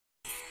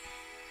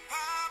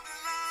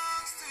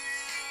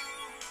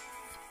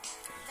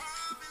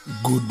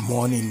Good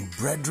morning,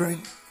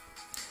 brethren.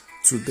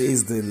 Today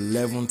is the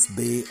 11th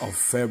day of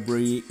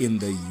February in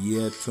the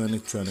year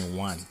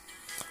 2021.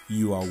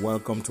 You are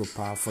welcome to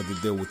Power for the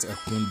Day with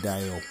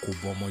Ekundayo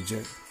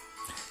Kubomoje.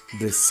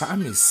 The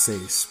psalmist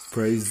says,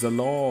 "Praise the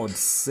Lord,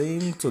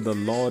 sing to the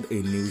Lord a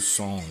new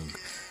song,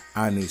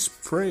 and his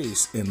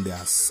praise in the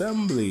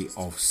assembly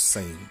of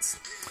saints."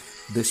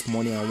 This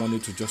morning I want you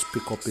to just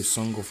pick up a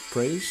song of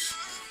praise,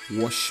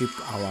 worship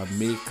our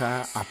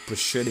Maker,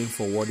 appreciate him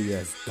for what he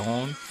has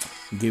done,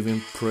 give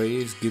him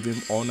praise, give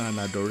him honor and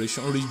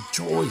adoration,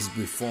 rejoice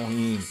before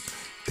him.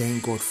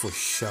 Thank God for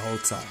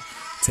shelter,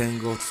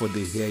 thank God for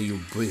the air you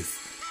breathe,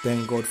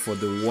 thank God for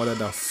the water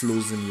that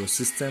flows in your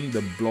system,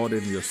 the blood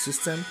in your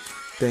system.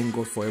 Thank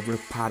God for every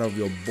part of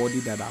your body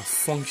that are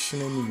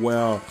functioning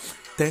well.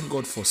 Thank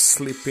God for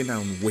sleeping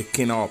and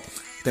waking up.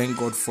 Thank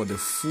God for the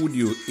food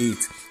you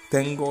eat.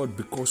 Thank God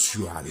because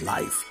you are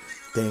alive.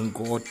 Thank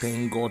God,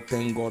 thank God,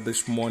 thank God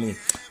this morning.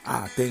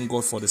 Thank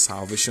God for the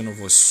salvation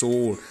of our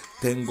soul.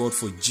 Thank God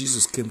for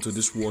Jesus came to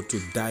this world to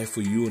die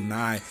for you and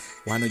I.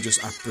 Why not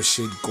just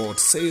appreciate God?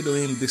 Say to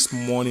him this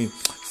morning,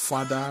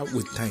 Father,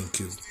 we thank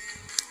you.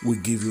 We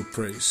give you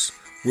praise.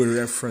 We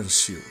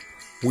reference you.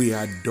 We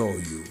adore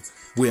you.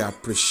 We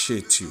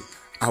appreciate you.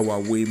 Our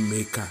way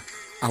maker,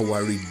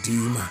 our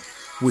redeemer.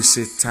 We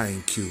say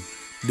thank you.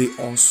 The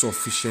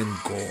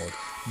all-sufficient God,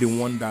 the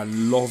one that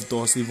loved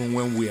us even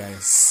when we are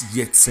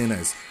yet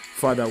sinners.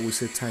 Father, we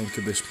say thank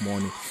you this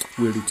morning.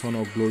 We return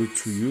our glory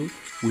to you.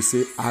 We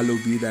say,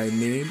 hallowed be thy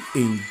name.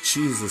 In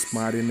Jesus'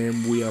 mighty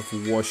name we have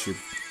worship.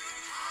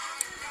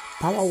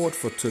 Power word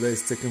for today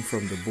is taken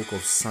from the book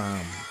of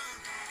Psalm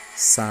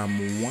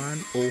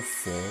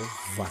 104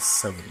 verse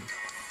 7.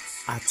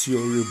 At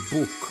your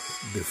rebuke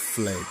they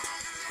fled.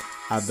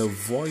 At the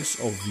voice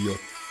of your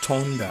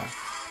thunder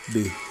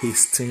they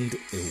hastened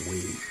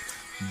away.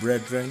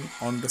 Brethren,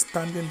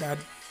 understanding that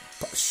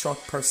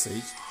short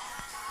passage,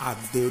 at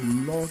the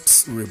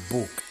Lord's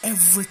rebuke,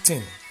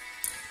 everything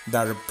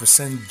that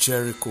represents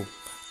Jericho,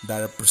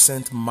 that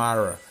represents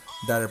Mara,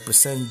 that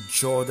represents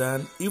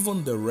Jordan,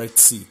 even the Red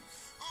Sea,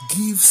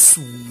 gives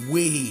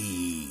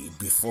way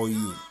before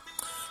you.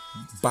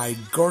 By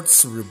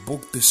God's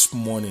rebuke this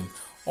morning,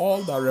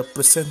 all that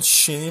represents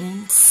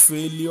shame,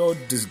 failure,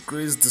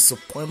 disgrace,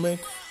 disappointment,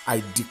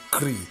 I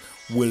decree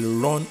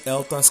will run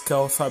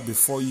helter-skelter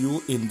before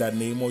you in the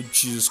name of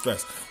Jesus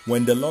Christ.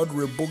 When the Lord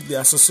rebuked the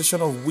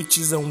association of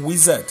witches and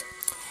wizards,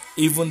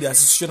 even the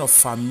association of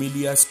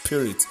familiar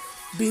spirits,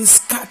 they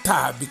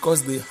scatter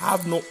because they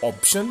have no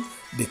option.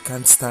 They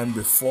can't stand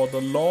before the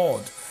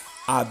Lord.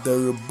 At the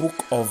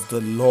rebuke of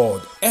the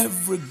Lord,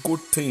 every good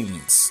thing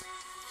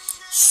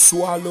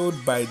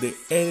swallowed by the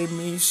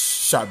enemies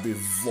shall be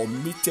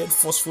vomited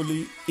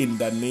forcefully in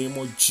the name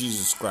of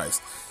Jesus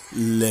Christ.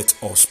 Let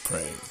us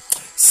pray.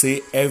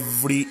 Say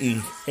every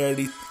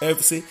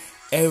inheritance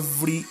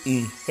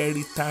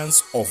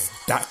of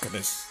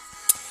darkness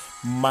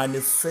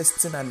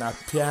manifesting and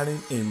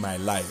appearing in my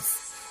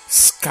life,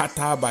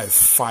 scatter by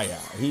fire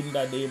in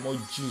the name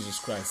of Jesus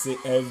Christ. Say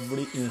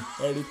every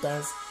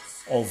inheritance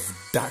of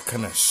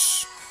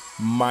darkness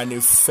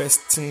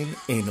manifesting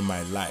in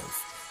my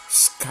life,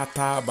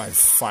 scatter by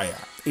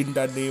fire in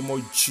the name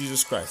of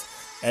Jesus Christ.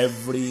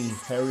 Every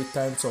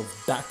inheritance of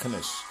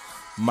darkness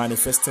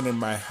manifesting in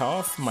my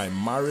health, my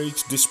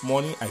marriage, this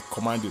morning I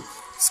command you,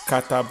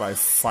 scatter by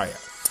fire,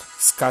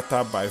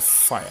 scatter by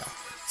fire,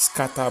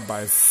 scatter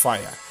by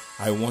fire.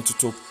 I want you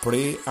to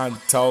pray and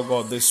tell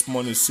God this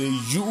morning, say,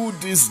 you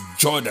this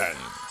Jordan,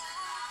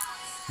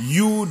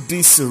 you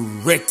this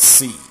Red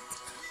Sea,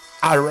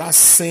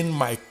 harassing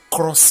my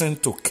crossing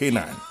to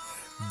Canaan,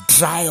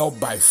 dry up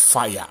by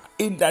fire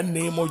in the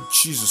name of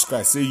Jesus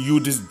Christ. Say, you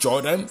this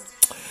Jordan,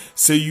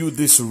 say, you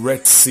this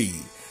Red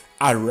Sea,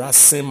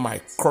 harassing my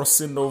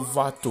crossing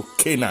over to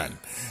Canaan,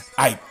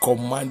 I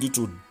command you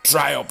to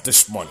dry up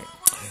this morning.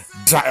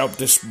 Dry up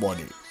this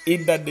morning.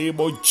 In the name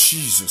of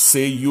Jesus,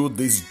 say, you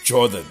this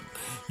Jordan,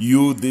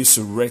 you this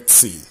Red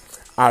Sea,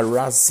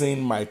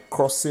 harassing my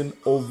crossing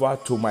over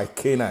to my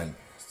Canaan,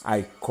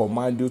 I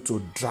command you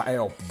to dry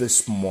up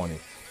this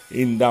morning.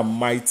 In the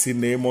mighty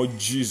name of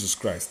Jesus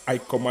Christ, I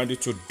command you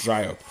to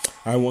dry up.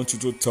 I want you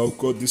to tell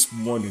God this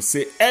morning,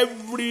 say,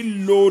 every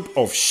load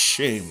of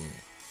shame,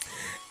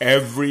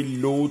 every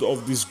load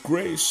of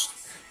disgrace,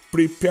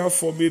 prepare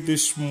for me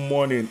this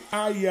morning.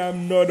 I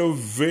am not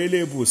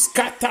available.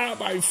 Scatter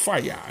by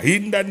fire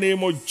in the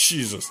name of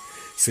Jesus.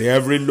 Say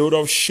every load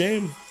of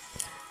shame,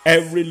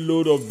 every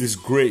load of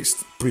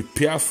disgrace,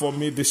 prepare for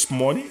me this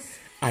morning.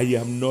 I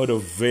am not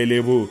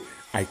available.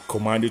 I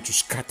command you to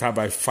scatter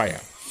by fire.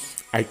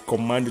 I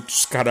command you to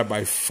scatter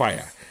by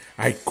fire.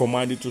 I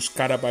command you to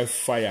scatter by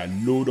fire.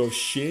 Load of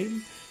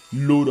shame,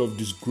 load of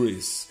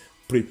disgrace,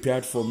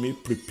 prepared for me,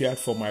 prepared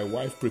for my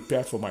wife,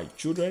 prepared for my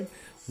children.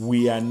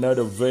 We are not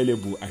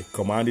available. I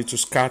command you to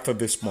scatter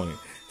this morning.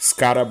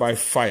 Scatter by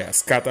fire,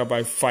 scatter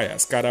by fire,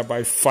 scatter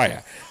by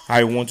fire.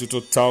 I want you to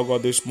tell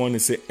God this morning,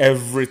 say,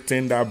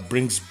 everything that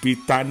brings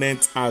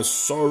bitterness and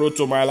sorrow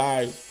to my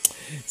life,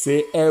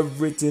 Say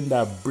everything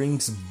that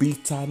brings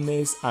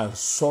bitterness and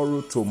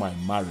sorrow to my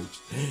marriage,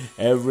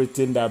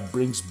 everything that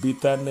brings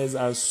bitterness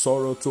and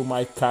sorrow to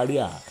my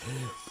career,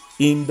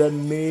 in the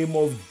name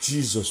of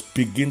Jesus,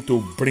 begin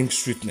to bring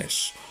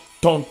sweetness.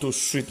 Turn to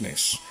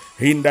sweetness.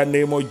 In the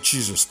name of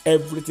Jesus,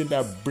 everything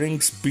that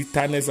brings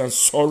bitterness and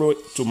sorrow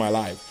to my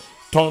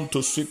life, turn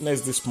to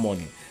sweetness this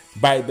morning.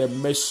 By the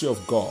mercy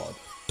of God,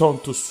 turn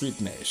to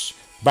sweetness.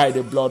 By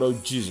the blood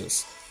of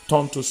Jesus,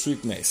 turn to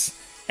sweetness.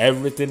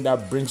 Everything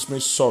that brings me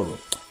sorrow,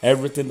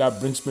 everything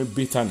that brings me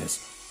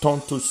bitterness,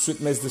 turn to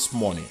sweetness this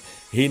morning.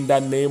 In the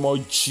name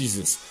of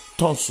Jesus,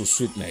 turn to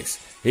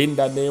sweetness. In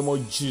the name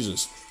of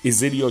Jesus.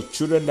 Is it your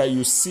children that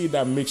you see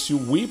that makes you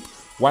weep?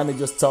 Why not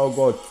just tell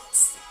God,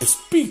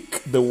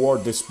 speak the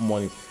word this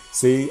morning.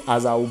 Say,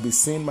 as I will be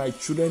seeing my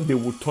children, they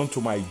will turn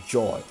to my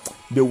joy.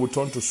 They will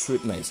turn to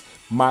sweetness.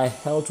 My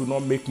health will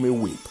not make me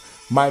weep.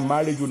 My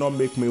marriage will not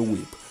make me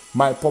weep.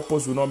 My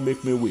purpose will not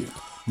make me weep.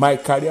 My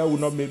career will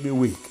not make me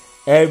weep.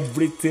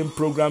 Everything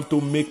programmed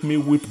to make me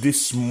weep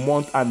this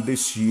month and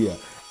this year,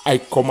 I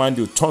command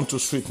you, turn to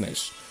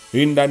sweetness.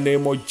 In the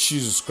name of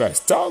Jesus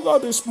Christ. Tell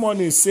God this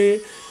morning,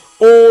 say,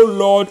 oh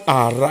Lord,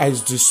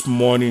 arise this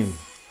morning.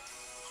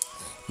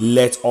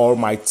 Let all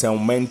my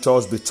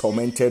tormentors be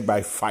tormented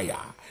by fire.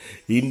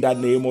 In the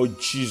name of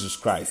Jesus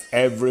Christ,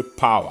 every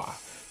power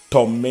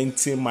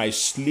tormenting my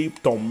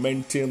sleep,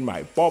 tormenting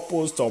my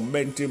purpose,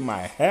 tormenting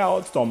my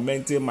health,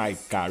 tormenting my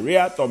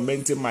career,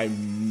 tormenting my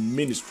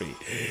ministry,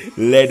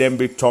 let them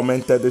be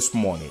tormented this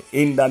morning.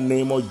 In the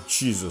name of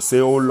Jesus, say,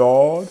 oh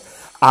Lord,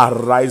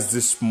 arise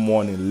this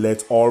morning.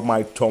 Let all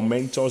my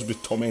tormentors be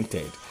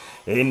tormented.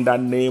 In the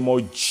name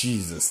of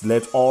Jesus,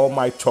 let all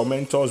my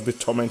tormentors be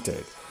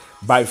tormented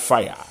by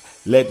fire.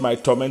 Let my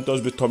tormentors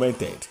be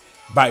tormented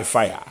by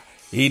fire.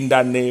 In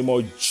the name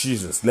of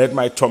Jesus, let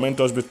my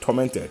tormentors be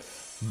tormented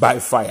by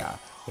fire.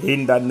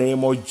 In the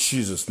name of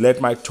Jesus,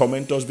 let my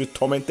tormentors be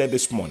tormented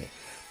this morning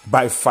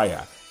by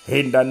fire.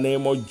 In the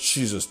name of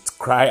Jesus,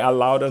 cry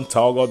aloud and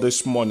tell God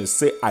this morning,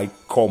 say, I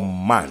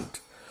command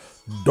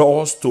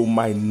doors to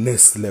my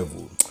next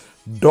level,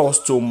 doors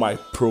to my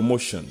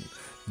promotion,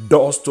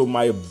 doors to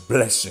my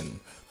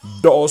blessing,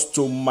 doors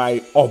to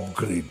my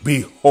upgrade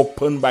be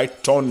opened by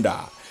thunder.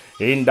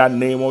 In the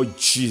name of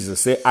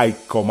Jesus, say, I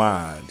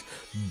command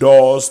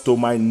doors to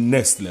my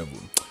next level,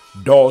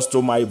 doors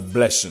to my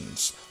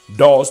blessings,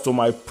 doors to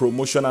my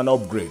promotion and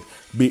upgrade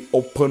be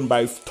opened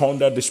by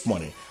thunder this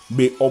morning,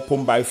 be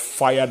opened by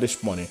fire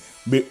this morning,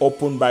 be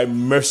opened by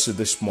mercy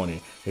this morning.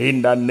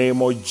 In the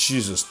name of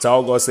Jesus,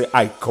 tell God, say,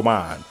 I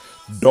command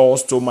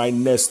doors to my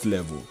next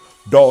level,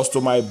 doors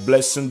to my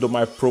blessing, to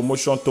my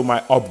promotion, to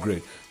my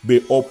upgrade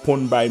be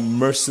opened by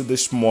mercy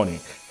this morning.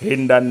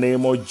 In the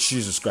name of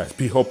Jesus Christ,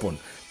 be open,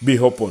 be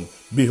open,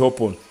 be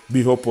open,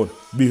 be open,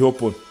 be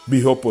open,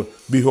 be open,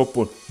 be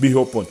open, be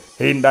open.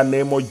 In the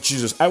name of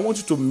Jesus, I want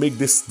you to make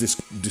this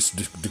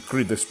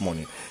decree this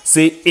morning.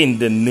 Say, in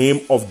the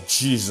name of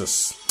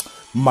Jesus,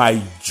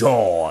 my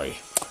joy,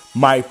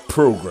 my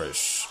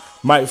progress,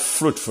 my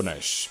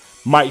fruitfulness,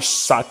 my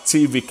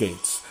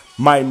certificates,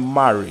 my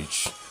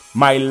marriage,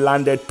 my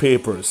landed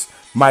papers,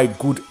 my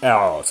good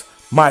health,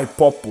 my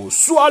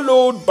purpose,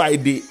 swallowed by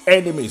the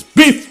enemies,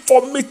 be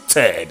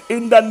vomited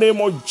in the name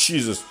of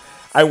Jesus.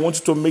 I want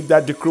you to make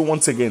that decree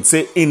once again.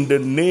 Say, in the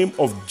name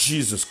of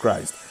Jesus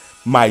Christ,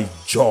 my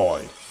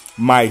joy,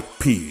 my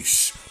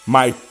peace,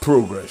 my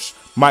progress,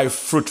 my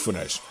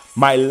fruitfulness,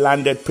 my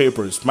landed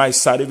papers, my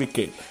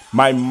certificate,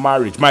 my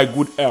marriage, my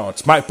good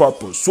health, my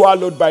purpose,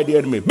 swallowed by the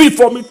enemy, be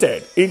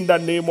vomited in the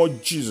name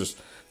of Jesus.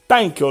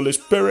 Thank you, Holy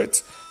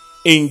Spirit.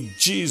 In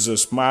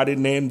Jesus' mighty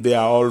name, they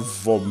are all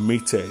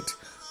vomited.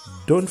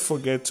 Don't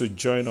forget to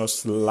join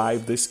us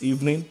live this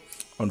evening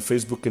on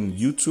Facebook and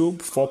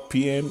YouTube, 4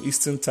 p.m.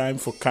 Eastern Time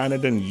for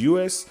Canada and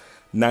US,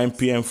 9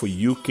 p.m. for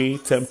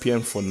UK, 10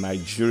 p.m. for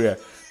Nigeria.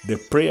 The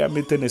prayer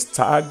meeting is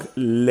tagged,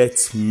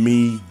 Let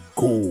Me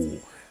Go.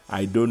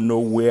 I don't know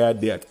where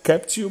they had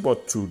kept you,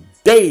 but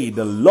today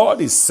the Lord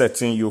is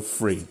setting you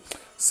free.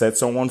 Set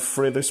someone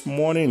free this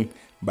morning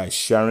by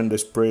sharing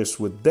this prayers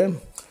with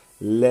them.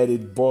 Let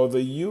it bother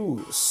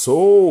you,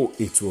 so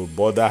it will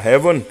bother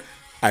heaven.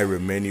 I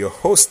remain your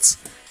host,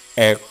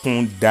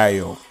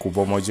 Ekundayo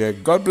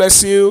Kubomoje. God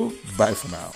bless you. Bye for now.